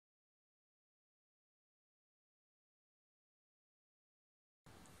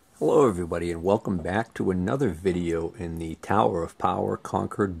Hello everybody and welcome back to another video in the Tower of Power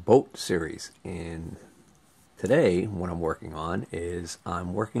Concord boat series. And today what I'm working on is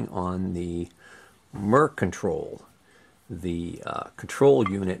the Mercontrol, the control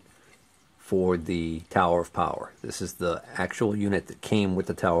unit for the Tower of Power. This is the actual unit that came with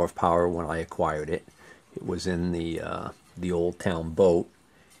the Tower of Power when I acquired it. It was in the Old Town boat,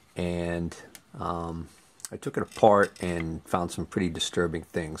 and I took it apart and found some pretty disturbing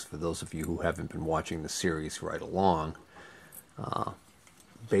things. For those of you who haven't been watching the series right along,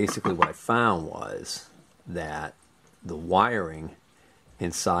 basically what I found was that the wiring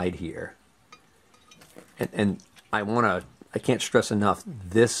inside here, and I can't stress enough,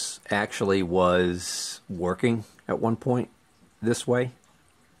 this actually was working at one point this way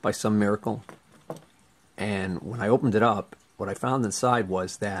by some miracle. And when I opened it up, what I found inside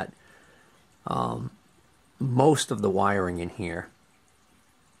was that most of the wiring in here,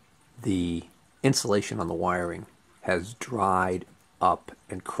 the insulation on the wiring has dried up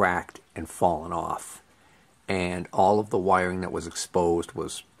and cracked and fallen off, and all of the wiring that was exposed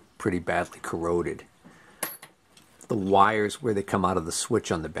was pretty badly corroded. The wires where they come out of the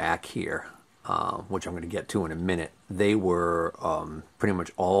switch on the back here, which I'm going to get to in a minute, they were pretty much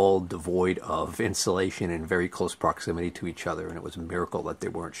all devoid of insulation in very close proximity to each other, and it was a miracle that they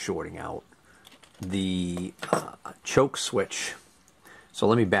weren't shorting out. The choke switch, so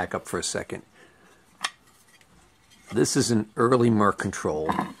let me back up for a second. This is an early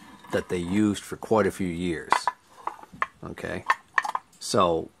Mercontrol that they used for quite a few years. Okay,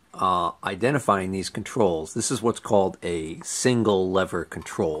 so identifying these controls, this is what's called a single lever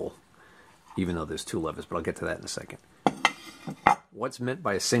control, even though there's two levers, but I'll get to that in a second. What's meant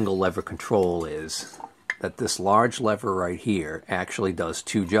by a single lever control is that this large lever right here actually does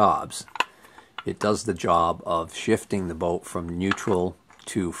two jobs. It does the job of shifting the boat from neutral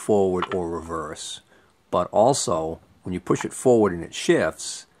to forward or reverse, but also when you push it forward and it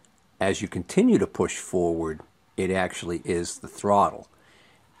shifts, as you continue to push forward, it actually is the throttle.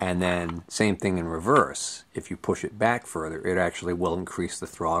 And then same thing in reverse. If you push it back further, it actually will increase the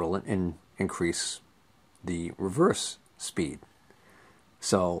throttle and increase the reverse speed.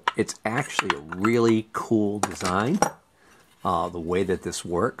 So it's actually a really cool design. The way that this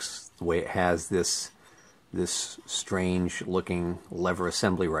works, the way it has this strange looking lever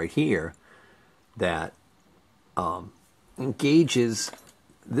assembly right here that engages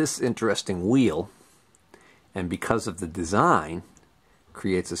this interesting wheel, and because of the design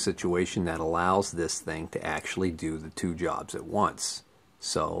creates a situation that allows this thing to actually do the two jobs at once.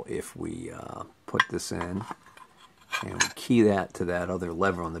 So if we put this in and we key that to that other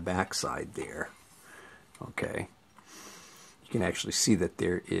lever on the back side there, okay, you can actually see that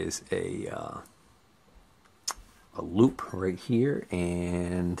there is a loop right here,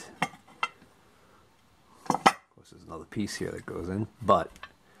 and of course there's another piece here that goes in, but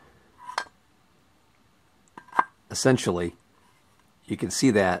essentially you can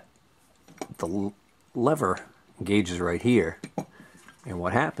see that the lever engages right here, and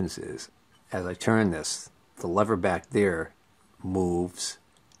what happens is as I turn this, the lever back there moves,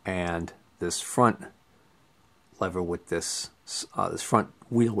 and this front lever with this front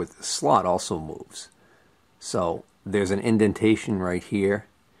wheel with the slot also moves. So there's an indentation right here,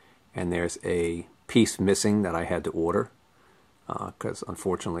 and there's a piece missing that I had to order because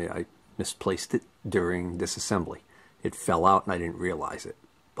unfortunately I misplaced it during disassembly. It fell out and I didn't realize it,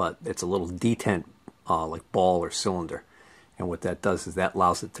 but it's a little detent like ball or cylinder, and what that does is that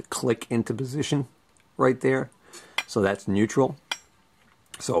allows it to click into position right there. So that's neutral.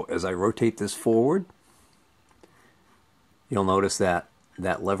 So as I rotate this forward, you'll notice that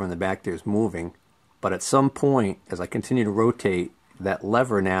that lever in the back there is moving, but at some point as I continue to rotate, that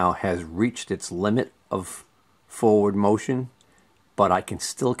lever now has reached its limit of forward motion, but I can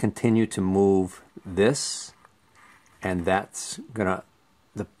still continue to move this, and that's gonna,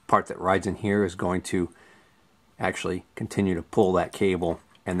 the part that rides in here is going to actually continue to pull that cable,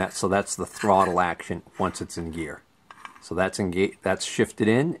 and so that's the throttle action once it's in gear. So that's shifted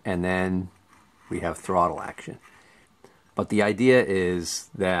in, and then we have throttle action. But the idea is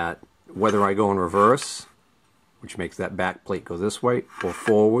that whether I go in reverse, which makes that back plate go this way, or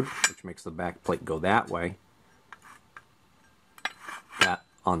forward, which makes the back plate go that way, that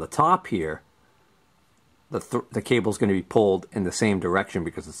on the top here, the cable is going to be pulled in the same direction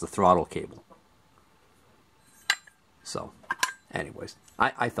because it's the throttle cable. So, anyways,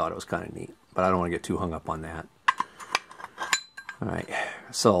 I thought it was kind of neat, but I don't want to get too hung up on that. Alright,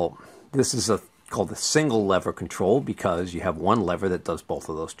 so this is called the single lever control because you have one lever that does both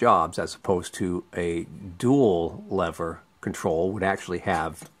of those jobs, as opposed to a dual lever control would actually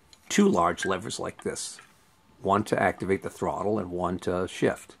have two large levers like this. One to activate the throttle and one to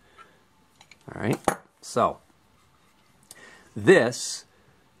shift. All right, so this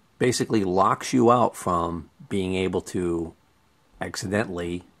basically locks you out from being able to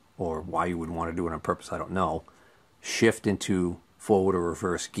accidentally, or why you would want to do it on purpose, I don't know, shift into forward or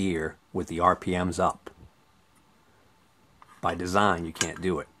reverse gear with the RPMs up. By design, you can't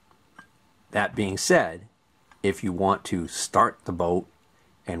do it. That being said, if you want to start the boat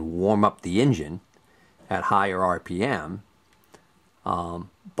and warm up the engine at higher RPM,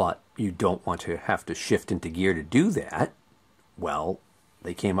 but you don't want to have to shift into gear to do that, well,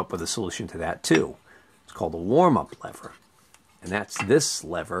 they came up with a solution to that too. It's called a warm-up lever. And that's this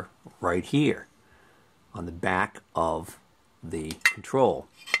lever right here on the back of the control.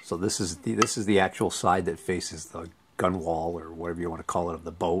 So this is the actual side that faces the gun wall, or whatever you want to call it, of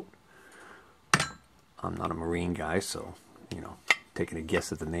the boat. I'm not a Marine guy, so, you know, taking a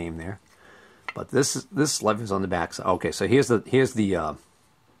guess at the name there. But this lever's on the back side. Okay, so here's the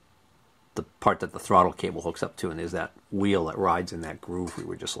part that the throttle cable hooks up to, and there's that wheel that rides in that groove we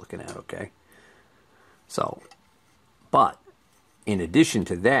were just looking at, okay? So, but in addition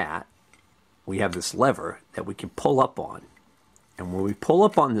to that, we have this lever that we can pull up on. And when we pull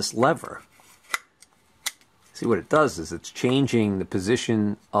up on this lever, see what it does is it's changing the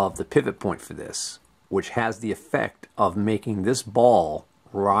position of the pivot point for this, which has the effect of making this ball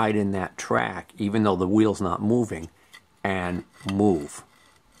ride in that track even though the wheel's not moving, and move.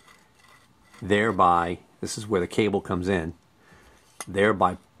 Thereby, this is where the cable comes in,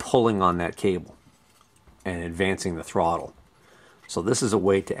 thereby pulling on that cable and advancing the throttle. So this is a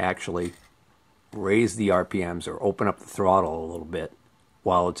way to actually raise the RPMs or open up the throttle a little bit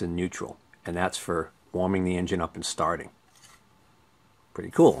while it's in neutral. And that's for warming the engine up and starting.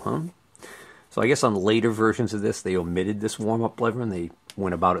 Pretty cool, huh? So I guess on later versions of this, they omitted this warm-up lever and they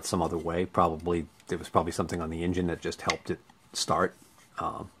went about it some other way. Probably there was probably something on the engine that just helped it start.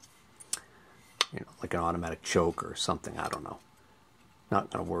 You know, like an automatic choke or something. I don't know. Not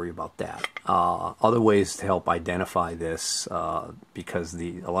going to worry about that. Other ways to help identify this, because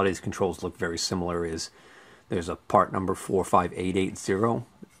a lot of these controls look very similar, is there's a part number 45880.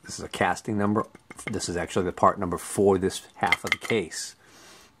 This is a casting number. This is actually the part number for this half of the case.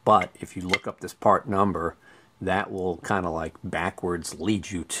 But if you look up this part number, that will kind of like backwards lead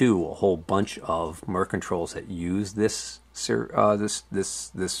you to a whole bunch of Mercontrols that use this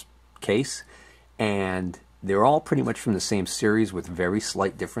case, and they're all pretty much from the same series with very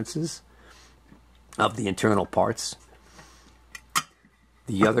slight differences of the internal parts.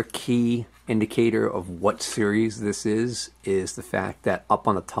 The other key indicator of what series this is the fact that up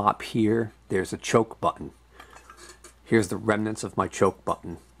on the top here, there's a choke button. Here's the remnants of my choke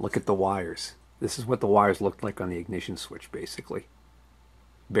button. Look at the wires. This is what the wires looked like on the ignition switch, basically.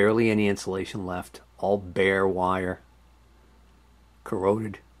 Barely any insulation left, all bare wire,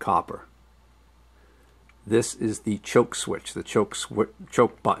 corroded copper. This is the choke switch, the choke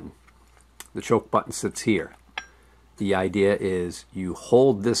button. The choke button sits here. The idea is you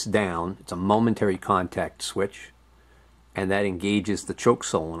hold this down, it's a momentary contact switch, and that engages the choke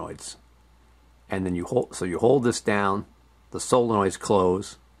solenoids. And then you hold this down, the solenoids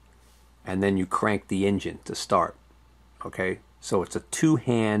close, and then you crank the engine to start. Okay? So it's a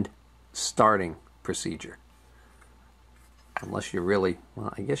two-hand starting procedure. Unless you're really,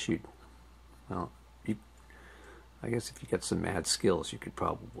 well, I guess if you get some mad skills, you could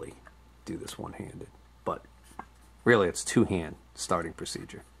probably do this one-handed. But really, it's two-hand starting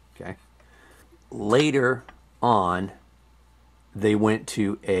procedure. Okay. Later on, they went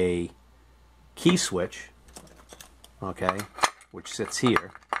to a key switch, okay, which sits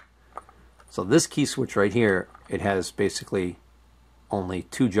here. So this key switch right here, it has basically only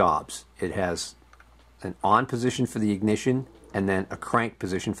two jobs. It has an on position for the ignition and then a crank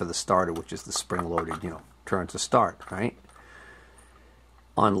position for the starter, which is the spring-loaded, you know, turn to start, right?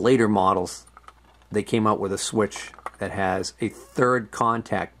 On later models, they came out with a switch that has a third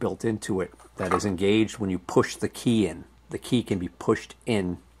contact built into it that is engaged when you push the key in. The key can be pushed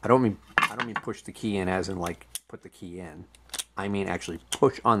in. I don't mean push the key in as in like put the key in. I mean actually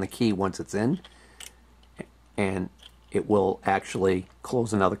push on the key once it's in, and it will actually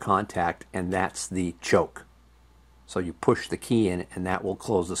close another contact, and that's the choke. So you push the key in and that will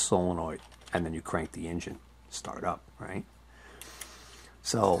close the solenoid, and then you crank the engine, start up, right?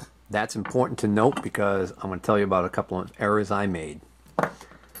 So that's important to note because I'm going to tell you about a couple of errors I made.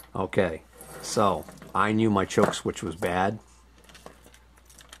 Okay, so I knew my choke switch was bad.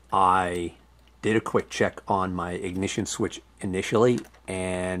 I did a quick check on my ignition switch initially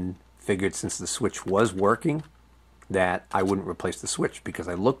and figured since the switch was working, that I wouldn't replace the switch, because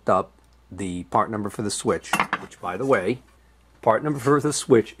I looked up the part number for the switch, which, by the way, part number for the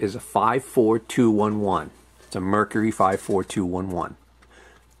switch is a 54211. It's a Mercury 54211.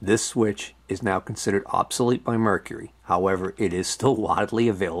 This switch is now considered obsolete by Mercury. However, it is still widely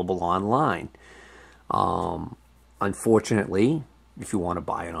available online. Unfortunately, if you want to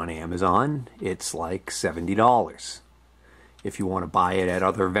buy it on Amazon, it's like $70. If you want to buy it at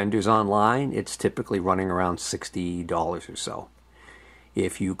other vendors online, it's typically running around $60 or so.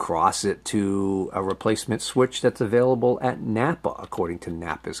 If you cross it to a replacement switch that's available at Napa, according to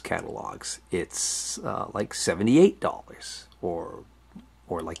Napa's catalogs, it's like $78 or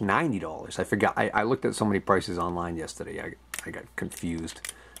like $90. I forgot. I looked at so many prices online yesterday. I got confused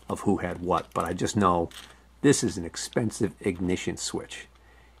of who had what, but I just know this is an expensive ignition switch,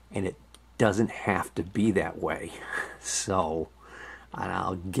 and it doesn't have to be that way. So, and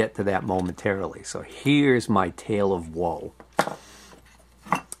I'll get to that momentarily. So here's my tale of woe.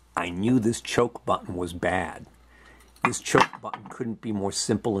 I knew this choke button was bad. This choke button couldn't be more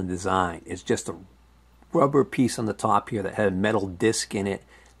simple in design. It's just a rubber piece on the top here that had a metal disc in it,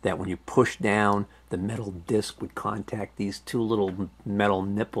 that when you push down, the metal disc would contact these two little metal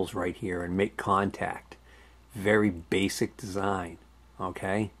nipples right here and make contact. Very basic design,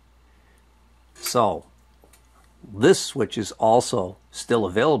 okay? So, this switch is also still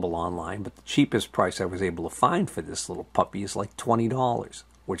available online, but the cheapest price I was able to find for this little puppy is like $20,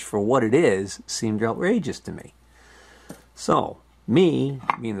 which for what it is seemed outrageous to me. So, me,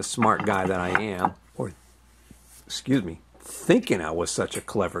 being the smart guy that I am, or, excuse me, thinking I was such a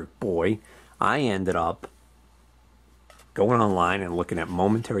clever boy, I ended up going online and looking at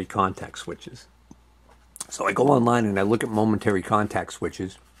momentary contact switches. So I go online and I look at momentary contact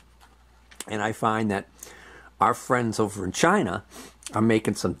switches, and I find that our friends over in China are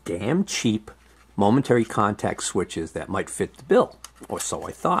making some damn cheap momentary contact switches that might fit the bill, or so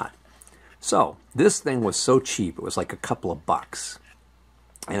I thought. So this thing was so cheap, it was like a couple of bucks,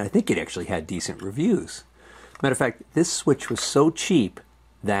 and I think it actually had decent reviews. Matter of fact, this switch was so cheap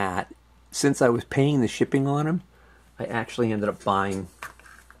that since I was paying the shipping on them, I actually ended up buying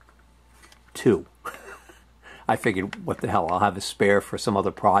two. I figured, what the hell, I'll have a spare for some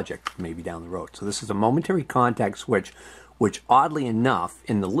other project maybe down the road. So this is a momentary contact switch, which oddly enough,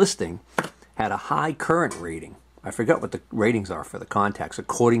 in the listing, had a high current rating. I forgot what the ratings are for the contacts,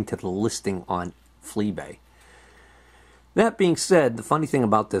 according to the listing on Fleabay. That being said, the funny thing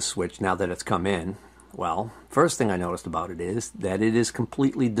about this switch, now that it's come in, well, first thing I noticed about it is that it is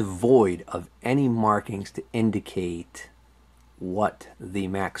completely devoid of any markings to indicate what the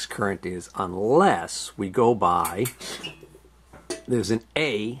max current is, unless we go by, there's an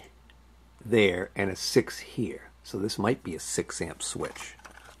A there and a 6 here. So this might be a 6 amp switch.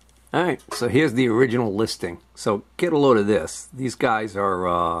 Alright, so here's the original listing. So get a load of this. These guys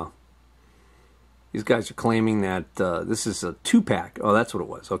are claiming that this is a 2-pack. Oh, that's what it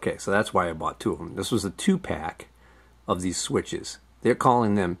was. Okay, so that's why I bought 2 of them. This was a 2-pack of these switches. They're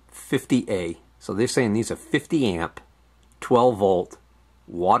calling them 50A. So they're saying these are 50 amp, 12 volt,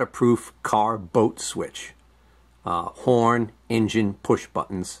 waterproof car boat switch. Horn, engine, push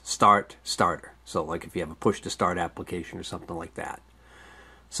buttons, start, starter. So like if you have a push to start application or something like that.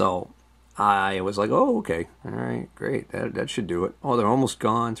 So I was like, oh, okay, all right, great, that should do it. Oh, they're almost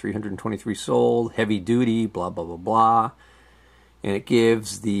gone, 323 sold, heavy duty, blah, blah, blah, blah. And it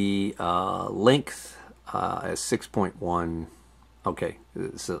gives the length as 6.1, okay,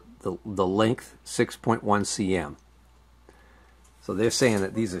 so the length 6.1 cm. So they're saying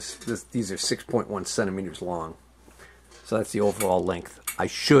that these are 6.1 centimeters long. So that's the overall length. I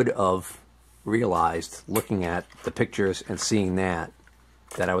should have realized, looking at the pictures and seeing that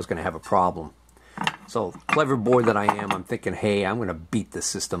I was going to have a problem. So, clever boy that I am, I'm thinking, hey, I'm going to beat the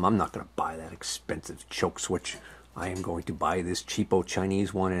system. I'm not going to buy that expensive choke switch. I am going to buy this cheapo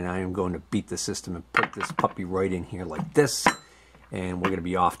Chinese one, and I am going to beat the system and put this puppy right in here like this, and we're going to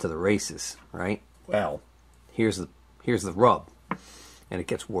be off to the races, right? Well, here's the rub, and it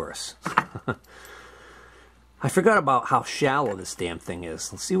gets worse. I forgot about how shallow this damn thing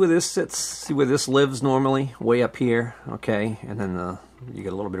is. Let's see where this sits. See where this lives normally, way up here, okay? And then you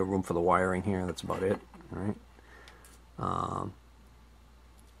get a little bit of room for the wiring here. That's about it, all right?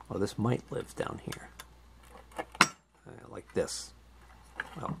 Well, this might live down here, like this.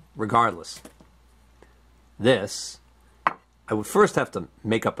 Well, regardless, this, I would first have to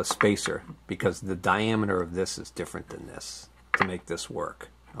make up a spacer because the diameter of this is different than this to make this work,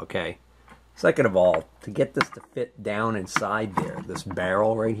 okay? Second of all, to get this to fit down inside there, this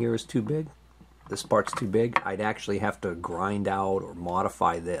barrel right here is too big. This part's too big. I'd actually have to grind out or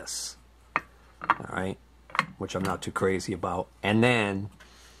modify this. All right, which I'm not too crazy about. And then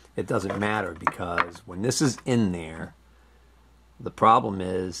it doesn't matter, because when this is in there, the problem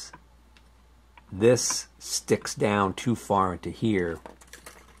is this sticks down too far into here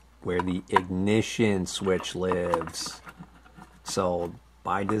where the ignition switch lives. So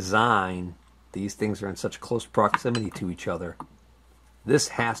by design, these things are in such close proximity to each other. This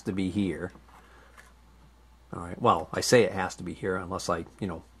has to be here. All right, well, I say it has to be here unless I,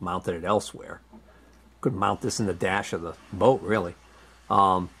 mounted it elsewhere. Could mount this in the dash of the boat, really.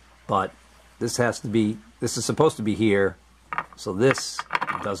 But this is supposed to be here, so this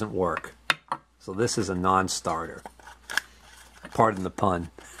doesn't work. So this is a non-starter. Pardon the pun.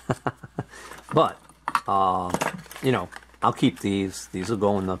 But, I'll keep these. These will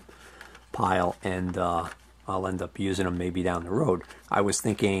go in the pile, and I'll end up using them maybe down the road. I was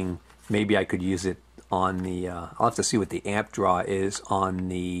thinking maybe I could use it on the, I'll have to see what the amp draw is on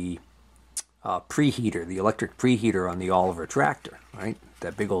the preheater, the electric preheater on the Oliver tractor, right?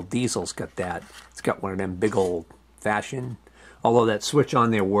 That big old diesel's got that. It's got one of them big old fashion, although that switch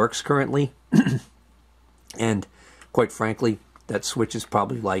on there works currently. And quite frankly, that switch is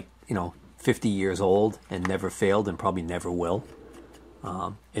probably like, 50 years old and never failed and probably never will.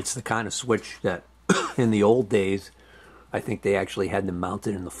 It's the kind of switch that in the old days, I think they actually had them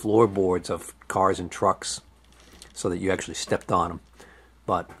mounted in the floorboards of cars and trucks so that you actually stepped on them.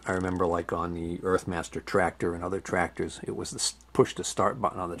 But I remember, like on the Earthmaster tractor and other tractors, it was the push to start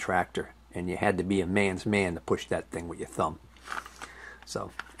button on the tractor, and you had to be a man's man to push that thing with your thumb.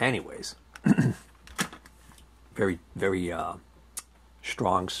 So anyways, very, very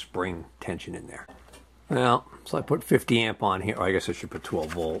strong spring tension in there. Well, so I put 50 amp on here. Or I guess I should put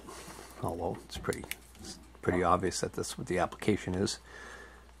 12 volt, although it's pretty obvious that that's what the application is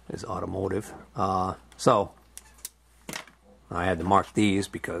automotive. So I had to mark these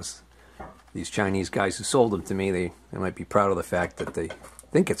because these Chinese guys who sold them to me, they might be proud of the fact that they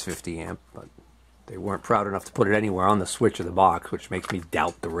think it's 50 amp, but they weren't proud enough to put it anywhere on the switch of the box, which makes me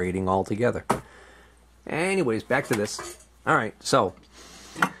doubt the rating altogether. Anyways, back to this. All right, so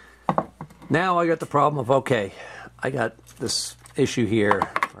now I got the problem of, okay, I got this issue here,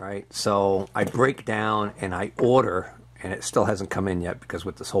 right? So I break down and I order, and it still hasn't come in yet because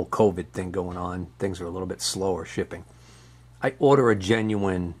with this whole COVID thing going on, things are a little bit slower shipping. I order a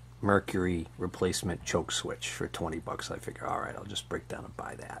genuine Mercury replacement choke switch for 20 bucks. I figure, all right, I'll just break down and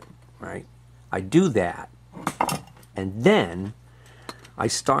buy that, right? I do that, and then I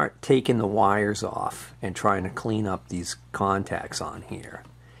start taking the wires off and trying to clean up these contacts on here.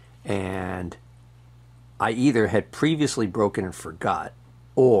 And I either had previously broken and forgot,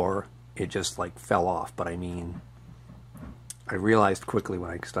 or it just like fell off. But I mean, I realized quickly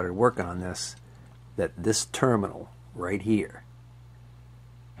when I started working on this that this terminal right here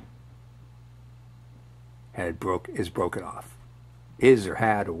is broken off. Is or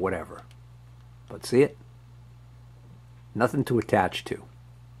had or whatever. But see it? Nothing to attach to.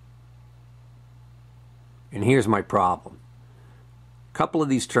 And here's my problem. A couple of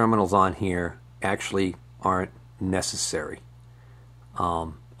these terminals on here actually aren't necessary.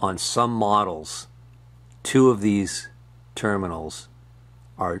 On some models, 2 of these terminals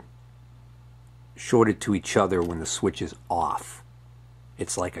are shorted to each other when the switch is off.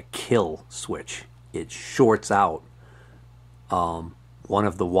 It's like a kill switch. It shorts out one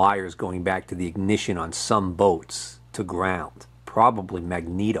of the wires going back to the ignition on some boats to ground, probably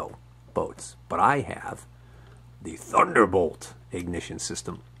magneto boats. But I have the Thunderbolt ignition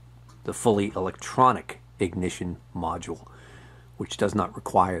system, the fully electronic ignition module, which does not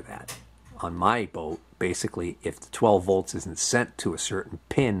require that. On my boat, basically, if the 12 volts isn't sent to a certain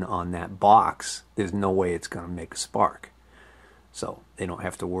pin on that box, there's no way it's going to make a spark. So they don't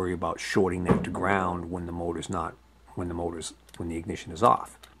have to worry about shorting that to ground when the ignition is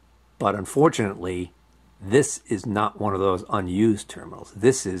off. But unfortunately, this is not one of those unused terminals.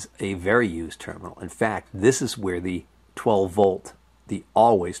 This is a very used terminal. In fact, this is where the 12 volt, the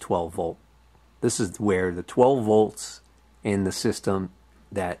always 12 volt, this is where the 12 volts in the system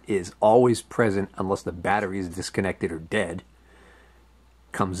that is always present unless the battery is disconnected or dead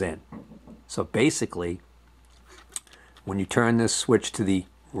comes in. So basically, when you turn this switch to the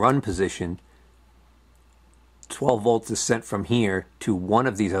run position, 12 volts is sent from here to one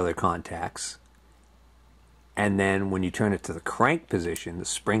of these other contacts. And then when you turn it to the crank position, the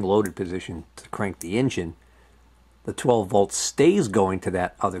spring-loaded position to crank the engine, the 12 volts stays going to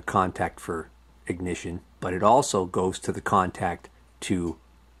that other contact for ignition, but it also goes to the contact to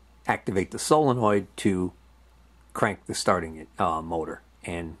activate the solenoid to crank the starting motor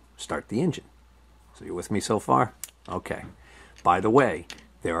and start the engine. So you're with me so far? Okay. By the way,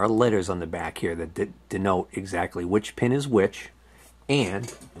 there are letters on the back here that denote exactly which pin is which,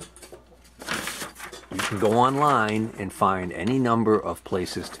 and you can go online and find any number of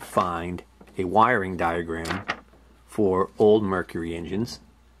places to find a wiring diagram for old Mercury engines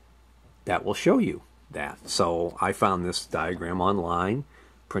that will show you that. So I found this diagram online,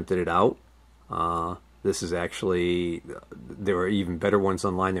 printed it out. This is actually, there are even better ones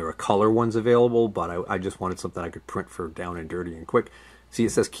online. There are color ones available, but I just wanted something I could print for down and dirty and quick. See,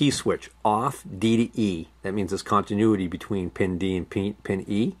 it says key switch off, D to E. That means there's continuity between pin D and pin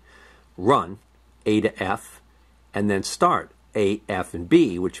E. Run, A to F, and then start, A, F, and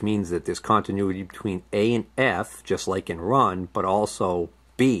B, which means that there's continuity between A and F, just like in run, but also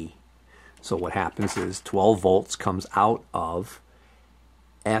B. So what happens is 12 volts comes out of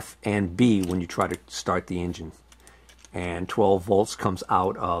F and B when you try to start the engine, and 12 volts comes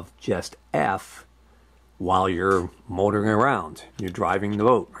out of just F while you're motoring around. You're driving the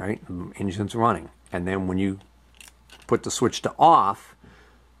boat, right? The engine's running. And then when you put the switch to off,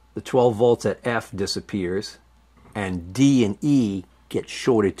 the 12 volts at F disappears, and D and E get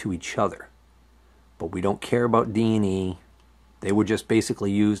shorted to each other. But we don't care about D and E. They were just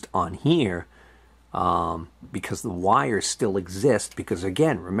basically used on here because the wires still exist. Because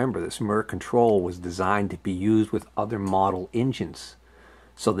again, remember, this Mercontrol was designed to be used with other model engines.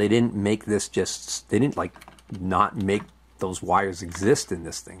 So they didn't make this they didn't like not make those wires exist in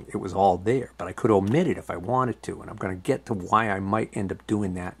this thing. It was all there. But I could omit it if I wanted to. And I'm going to get to why I might end up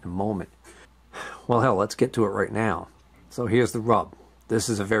doing that in a moment. Well, hell, let's get to it right now. So here's the rub. This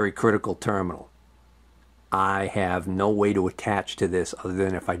is a very critical terminal. I have no way to attach to this other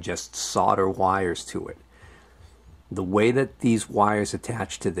than if I just solder wires to it. The way that these wires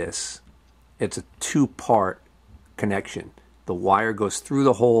attach to this, it's a two-part connection. The wire goes through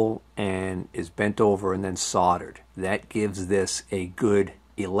the hole and is bent over and then soldered. That gives this a good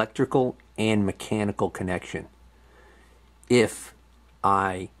electrical and mechanical connection. If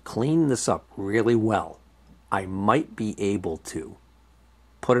I clean this up really well, I might be able to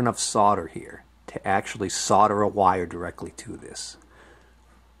put enough solder here to actually solder a wire directly to this.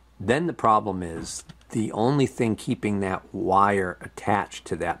 Then the problem is, the only thing keeping that wire attached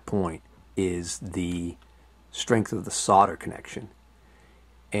to that point is the strength of the solder connection.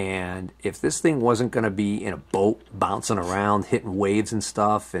 And if this thing wasn't going to be in a boat bouncing around, hitting waves and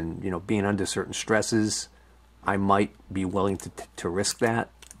stuff, and being under certain stresses, I might be willing to risk that.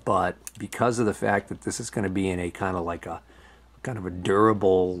 But because of the fact that this is going to be in a kind of a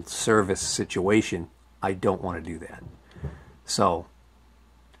durable service situation, I don't want to do that. So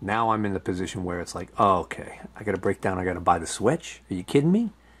now I'm in the position where it's like, oh, okay, I got to break down, I got to buy the switch. Are you kidding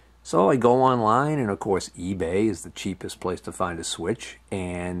me? So I go online, and of course eBay is the cheapest place to find a switch,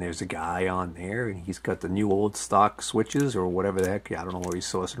 and there's a guy on there, and he's got the new old stock switches or whatever the heck. I don't know where he's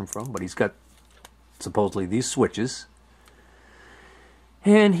sourcing them from, but he's got supposedly these switches,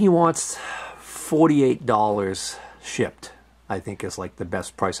 and he wants $48 shipped. I think is like the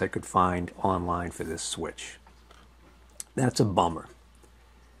best price I could find online for this switch. That's a bummer.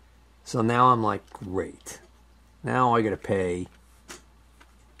 So now I'm like, great. Now I got to pay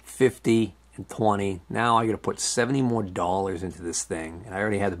 $50 and $20. Now I got to put $70 more into this thing, and I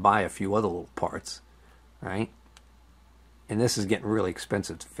already had to buy a few other little parts, right? And this is getting really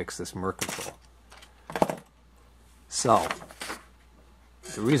expensive to fix this Mercontrol. So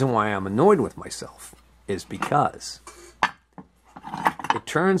the reason why I'm annoyed with myself is because it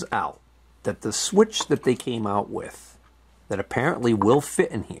turns out that the switch that they came out with, that apparently will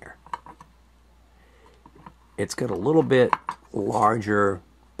fit in here, it's got a little bit larger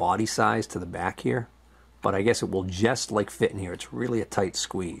body size to the back here, but I guess it will just like fit in here. It's really a tight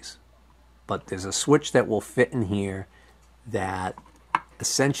squeeze. But there's a switch that will fit in here that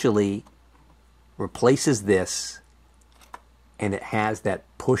essentially replaces this, and it has that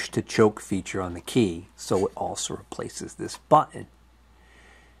push to choke feature on the key, so it also replaces this button.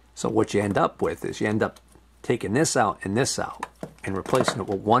 So what you end up with is you end up taking this out and replacing it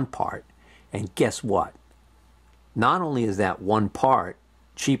with one part. And guess what? Not only is that one part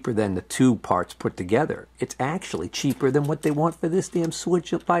cheaper than the two parts put together, it's actually cheaper than what they want for this damn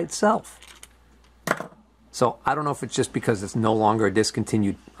switch by itself. So I don't know if it's just because it's no longer a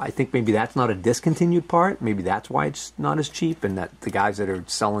discontinued. I think maybe that's not a discontinued part. Maybe that's why it's not as cheap, and that the guys that are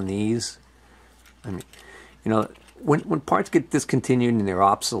selling these, I mean, when parts get discontinued and they're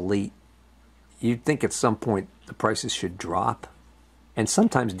obsolete, you'd think at some point the prices should drop. And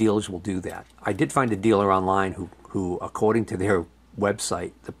sometimes dealers will do that. I did find a dealer online who according to their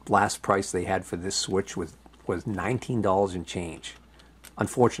website, the last price they had for this switch was $19 and change.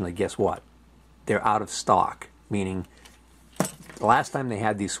 Unfortunately, guess what? They're out of stock, meaning the last time they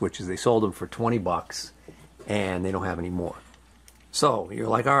had these switches, they sold them for 20 bucks, and they don't have any more. So you're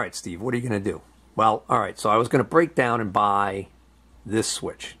like, all right, Steve, what are you going to do? Well, all right, so I was going to break down and buy this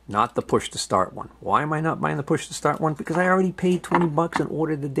switch, not the push to start one. Why am I not buying the push to start one? Because I already paid 20 bucks and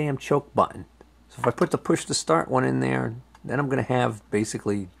ordered the damn choke button. So if I put the push to start one in there, then I'm going to have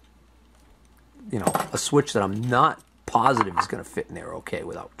basically, you know, a switch that I'm not positive is going to fit in there okay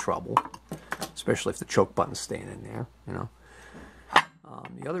without trouble, especially if the choke button's staying in there, you know.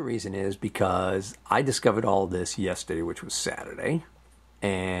 The other reason is because I discovered all this yesterday, which was Saturday,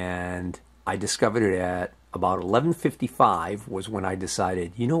 and I discovered it at about 11:55 was when I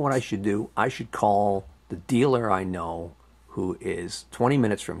decided, you know what I should do? I should call the dealer I know who is 20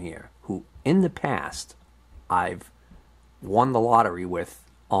 minutes from here, who in the past I've won the lottery with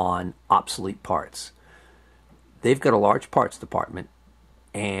on obsolete parts. They've got a large parts department,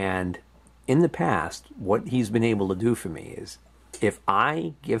 and in the past, what he's been able to do for me is if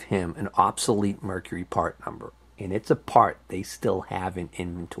I give him an obsolete Mercury part number, and it's a part they still have in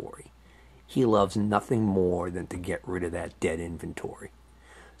inventory, he loves nothing more than to get rid of that dead inventory.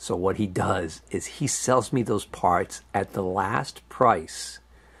 So what he does is he sells me those parts at the last price,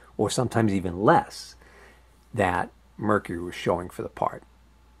 or sometimes even less, that Mercury was showing for the part.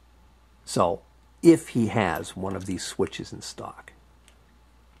 So if he has one of these switches in stock,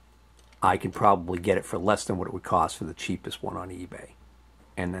 I can probably get it for less than what it would cost for the cheapest one on eBay.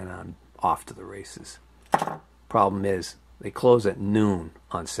 And then I'm off to the races. Problem is, they close at noon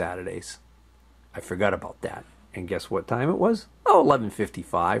on Saturdays. I forgot about that. And guess what time it was? Oh,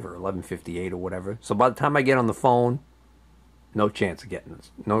 11:55 or 11:58 or whatever. So by the time I get on the phone, no chance of getting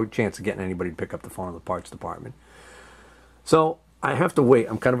anybody to pick up the phone in the parts department. So I have to wait.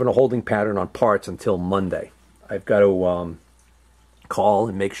 I'm kind of in a holding pattern on parts until Monday. I've got to call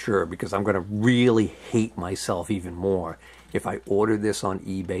and make sure, because I'm going to really hate myself even more if I order this on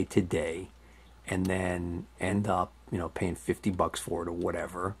eBay today and then end up, you know, paying 50 bucks for it or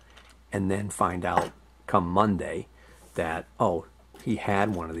whatever, and then find out come Monday that, oh, he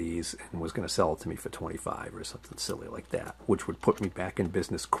had one of these and was going to sell it to me for 25 or something silly like that, which would put me back in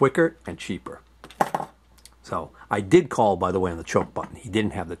business quicker and cheaper. So I did call, by the way, on the choke button. He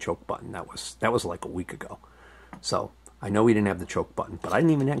didn't have the choke button. That was like a week ago. So I know he didn't have the choke button, but I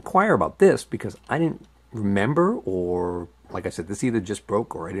didn't even inquire about this because I didn't remember, or like I said, this either just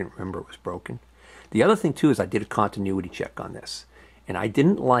broke or I didn't remember it was broken. The other thing too is I did a continuity check on this, and I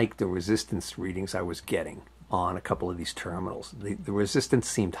didn't like the resistance readings I was getting on a couple of these terminals. The resistance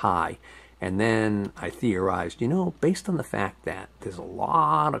seemed high, and then I theorized, you know, based on the fact that there's a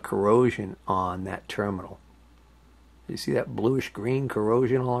lot of corrosion on that terminal. You see that bluish green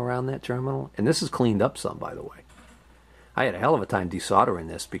corrosion all around that terminal? And this is cleaned up some, by the way. I had a hell of a time desoldering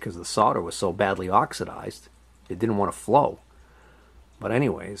this because the solder was so badly oxidized, it didn't want to flow. But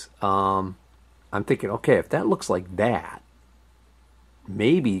anyways, I'm thinking, okay, if that looks like that,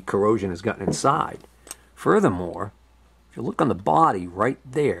 maybe corrosion has gotten inside. Furthermore, if you look on the body right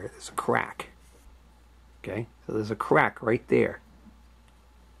there, there's a crack. Okay, so there's a crack right there.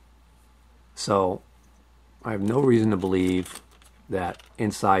 So I have no reason to believe that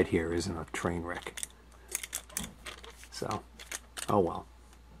inside here isn't a train wreck. So, oh well.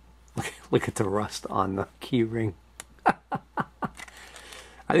 Look at the rust on the key ring.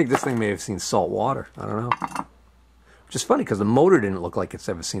 I think this thing may have seen salt water. I don't know. Which is funny because the motor didn't look like it's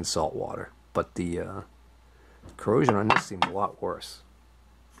ever seen salt water. But the corrosion on this seemed a lot worse.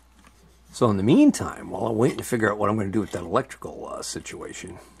 So in the meantime, while I'm waiting to figure out what I'm going to do with that electrical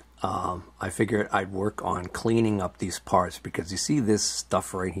situation, I figured I'd work on cleaning up these parts, because you see this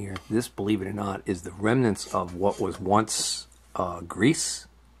stuff right here? This, believe it or not, is the remnants of what was once grease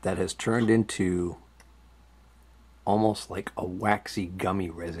that has turned into almost like a waxy gummy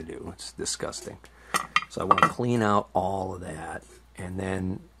residue. It's disgusting. So I want to clean out all of that, and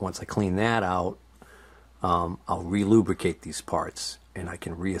then once I clean that out, I'll re-lubricate these parts, and I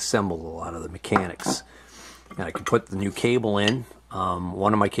can reassemble a lot of the mechanics. And I can put the new cable in.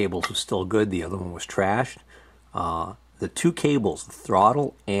 One of my cables was still good, the other one was trashed. The two cables, the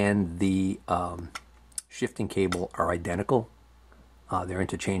throttle and the shifting cable, are identical. They're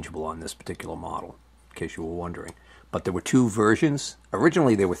interchangeable on this particular model, in case you were wondering. But there were two versions.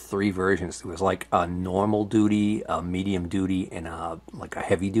 Originally there were three versions. There was like a normal duty, a medium duty, and like a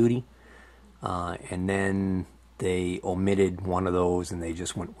heavy duty. And then they omitted one of those and they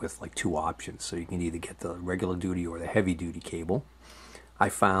just went with like two options. So you can either get the regular duty or the heavy duty cable. I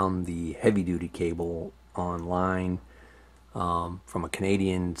found the heavy duty cable online from a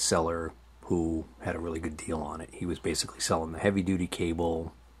Canadian seller who had a really good deal on it. He was basically selling the heavy duty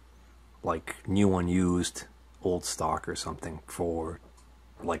cable like new unused old stock or something for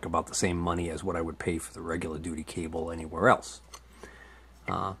like about the same money as what I would pay for the regular duty cable anywhere else.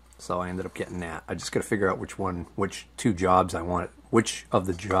 So I ended up getting that. I just got to figure out which two jobs I want, which of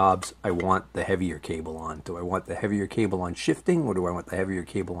the jobs I want the heavier cable on. Do I want the heavier cable on shifting, or do I want the heavier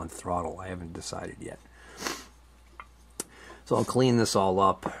cable on throttle? I haven't decided yet. So I'll clean this all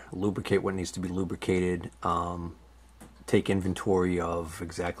up, lubricate what needs to be lubricated, take inventory of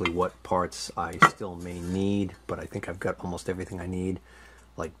exactly what parts I still may need, but I think I've got almost everything I need.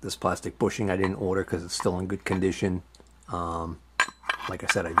 Like this plastic bushing I didn't order because it's still in good condition. Like I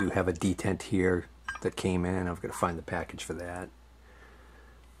said, I do have a detent here that came in. I've got to find the package for that.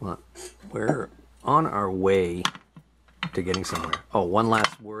 Well, we're on our way to getting somewhere. Oh, one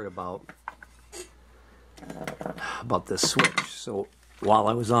last word about this switch. So while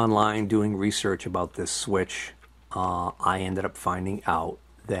I was online doing research about this switch, I ended up finding out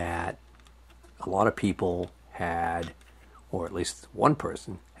that a lot of people had, or at least one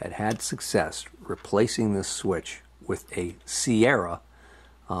person had success replacing this switch with a Sierra,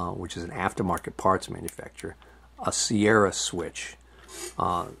 which is an aftermarket parts manufacturer, a Sierra switch.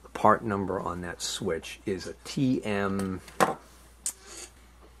 The part number on that switch is a TM.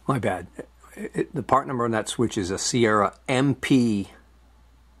 My bad. The part number on that switch is a Sierra MP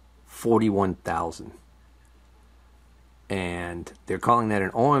 41000. And they're calling that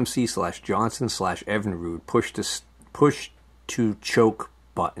an OMC/Johnson/Evinrude push to choke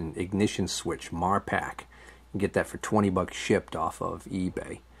button ignition switch Marpack. You can get that for $20 shipped off of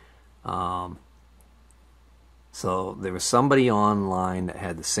eBay. So there was somebody online that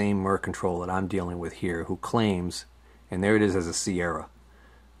had the same Mercontrol that I'm dealing with here who claims, and there it is as a Sierra,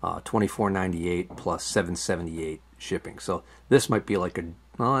 $24.98 plus $7.78 shipping. So this might be like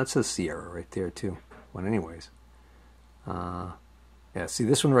that's a Sierra right there too. But anyways, yeah, see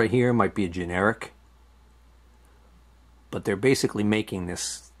this one right here might be a generic, but they're basically making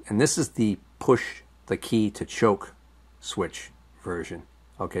this, and this is the push the key to choke switch version.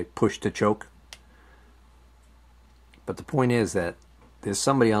 Okay, push to choke. But the point is that there's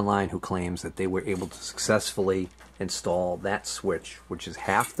somebody online who claims that they were able to successfully install that switch, which is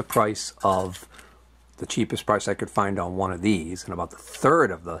half the price of the cheapest price I could find on one of these, and about the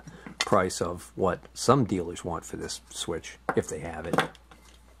third of the price of what some dealers want for this switch, if they have it.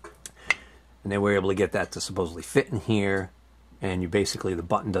 And they were able to get that to supposedly fit in here, and you basically, the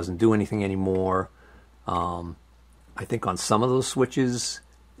button doesn't do anything anymore. I think on some of those switches,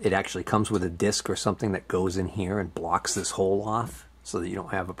 it actually comes with a disc or something that goes in here and blocks this hole off so that you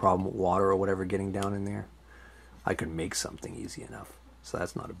don't have a problem with water or whatever getting down in there. I could make something easy enough, so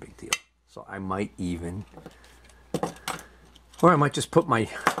that's not a big deal. So I might even, or I might just put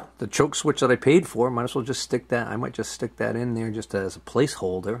the choke switch that I paid for, might as well just stick that, I might just stick that in there just as a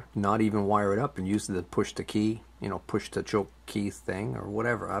placeholder, not even wire it up and use the push to key, push to choke key thing or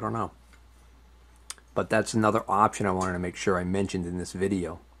whatever, I don't know. But that's another option I wanted to make sure I mentioned in this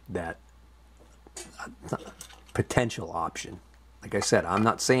video, that potential option. Like I said, I'm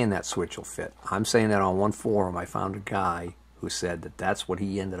not saying that switch will fit. I'm saying that on one forum I found a guy who said that that's what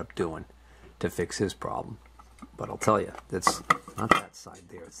he ended up doing to fix his problem. But I'll tell you, that's not that side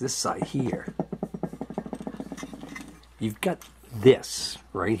there. It's this side here. You've got this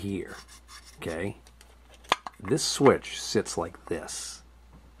right here, okay? This switch sits like this.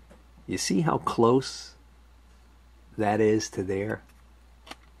 You see how close that is to there?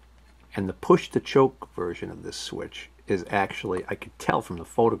 And the push-to-choke version of this switch is actually, I could tell from the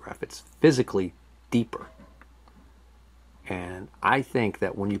photograph, it's physically deeper. And I think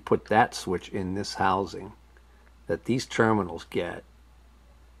that when you put that switch in this housing, that these terminals get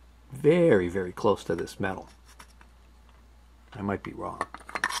very, very close to this metal. I might be wrong.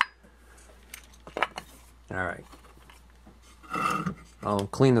 All right. I'll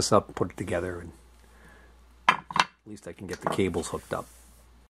clean this up, put it together, and at least I can get the cables hooked up.